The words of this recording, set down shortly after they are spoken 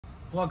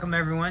Welcome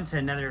everyone to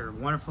another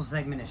wonderful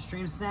segment of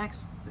Stream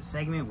Snacks, the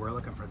segment we're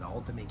looking for the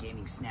ultimate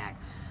gaming snack.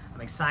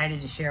 I'm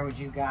excited to share with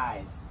you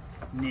guys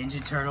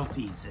Ninja Turtle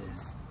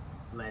pizzas.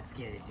 Let's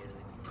get it, dude.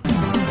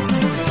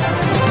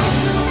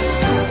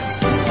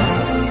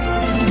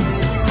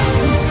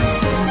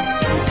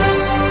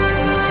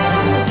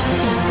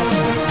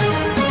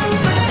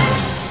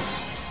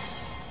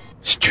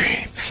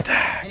 Stream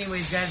Snacks.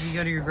 Anyways, guys, you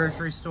go to your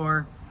grocery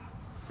store,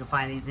 you'll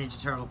find these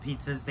Ninja Turtle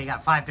pizzas. They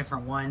got 5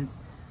 different ones.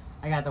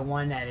 I got the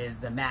one that is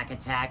the Mac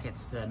Attack.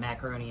 It's the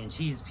macaroni and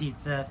cheese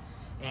pizza.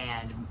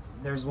 And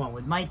there's one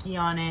with Mikey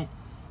on it.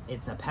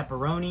 It's a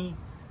pepperoni.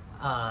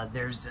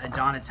 There's a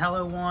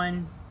Donatello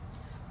one.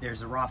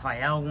 There's a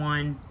Raphael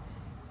one.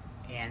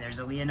 And there's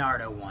a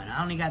Leonardo one.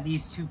 I only got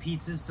these 2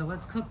 pizzas, so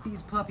let's cook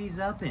these puppies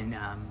up and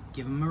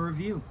give them a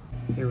review.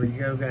 Here we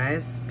go,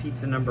 guys.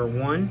 Pizza number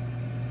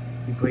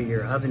 1. You put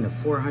your oven to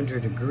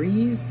 400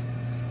 degrees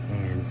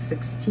and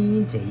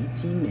 16 to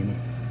 18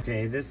 minutes.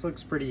 Okay, this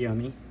looks pretty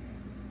yummy.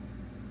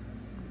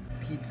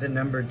 Pizza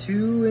number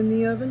 2 in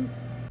the oven.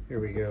 Here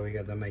we go, we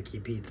got the Mikey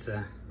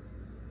pizza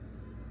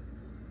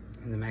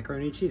and the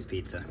macaroni and cheese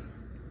pizza.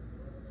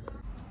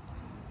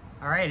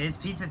 All right, it's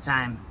pizza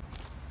time.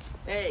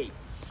 Hey,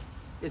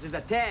 this is a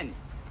 10.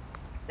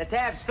 The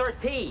tab's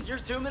 13. You're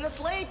 2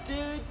 minutes late,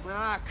 dude.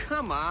 Ah,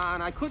 come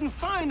on. I couldn't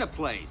find a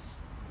place.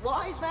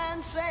 Wise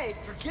man say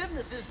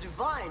forgiveness is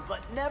divine,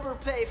 but never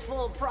pay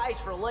full price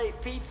for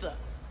late pizza.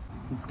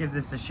 Let's give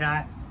this a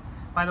shot.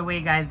 By the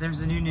way, guys, there's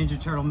a new Ninja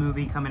Turtle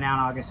movie coming out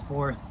August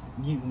 4th,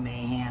 Mutant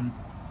Mayhem.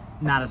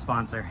 Not a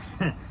sponsor.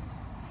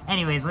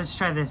 Anyways, let's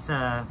try this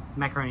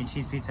macaroni and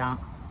cheese pizza out.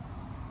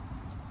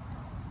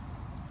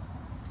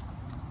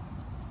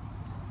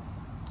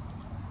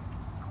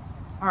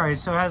 Alright,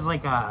 so it has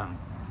like a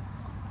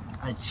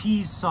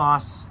cheese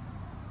sauce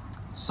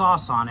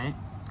on it,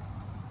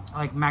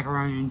 like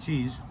macaroni and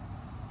cheese.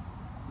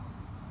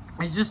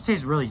 It just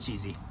tastes really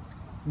cheesy,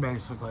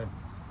 basically.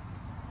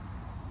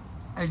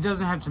 It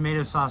doesn't have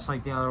tomato sauce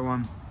like the other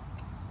one.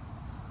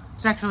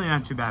 It's actually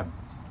not too bad.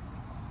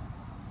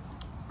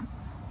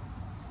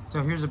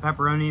 So here's the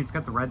pepperoni. It's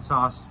got the red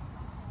sauce.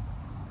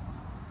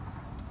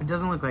 It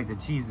doesn't look like the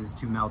cheese is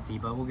too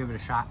melty, but we'll give it a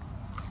shot.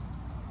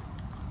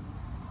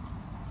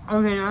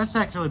 Okay, that's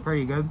actually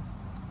pretty good.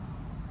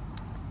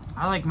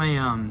 I like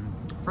my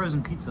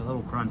frozen pizza a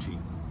little crunchy.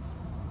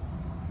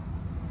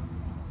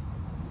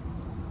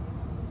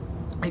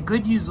 It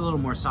could use a little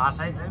more sauce.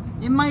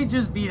 It might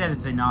just be that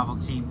it's a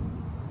novelty.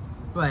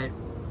 But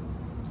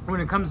when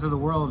it comes to the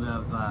world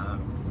of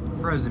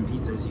frozen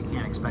pizzas, you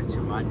can't expect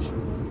too much.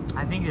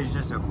 I think it's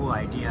just a cool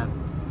idea.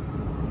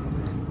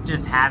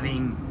 Just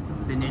having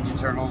the Ninja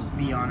Turtles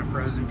be on a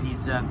frozen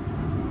pizza.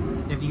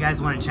 If you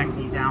guys want to check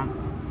these out,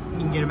 you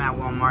can get them at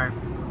Walmart,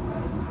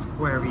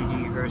 wherever you do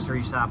your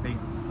grocery shopping.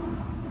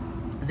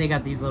 They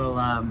got these little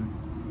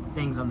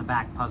things on the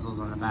back, puzzles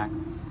on the back.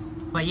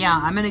 But yeah,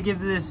 I'm going to give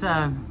this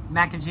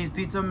mac and cheese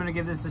pizza, I'm going to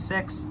give this a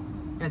 6.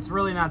 It's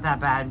really not that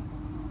bad.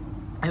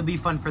 It'll be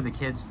fun for the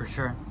kids for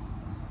sure.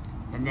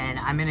 And then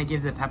I'm gonna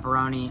give the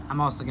pepperoni,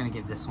 I'm also gonna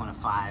give this one a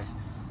 5.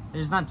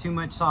 There's not too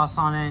much sauce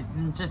on it.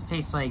 It just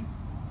tastes like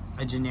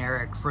a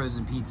generic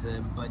frozen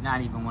pizza, but not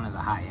even one of the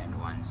high-end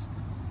ones.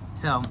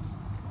 So,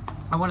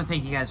 I wanna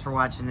thank you guys for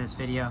watching this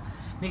video.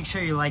 Make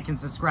sure you like and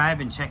subscribe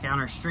and check out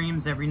our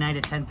streams every night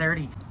at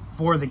 10:30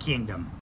 for the kingdom.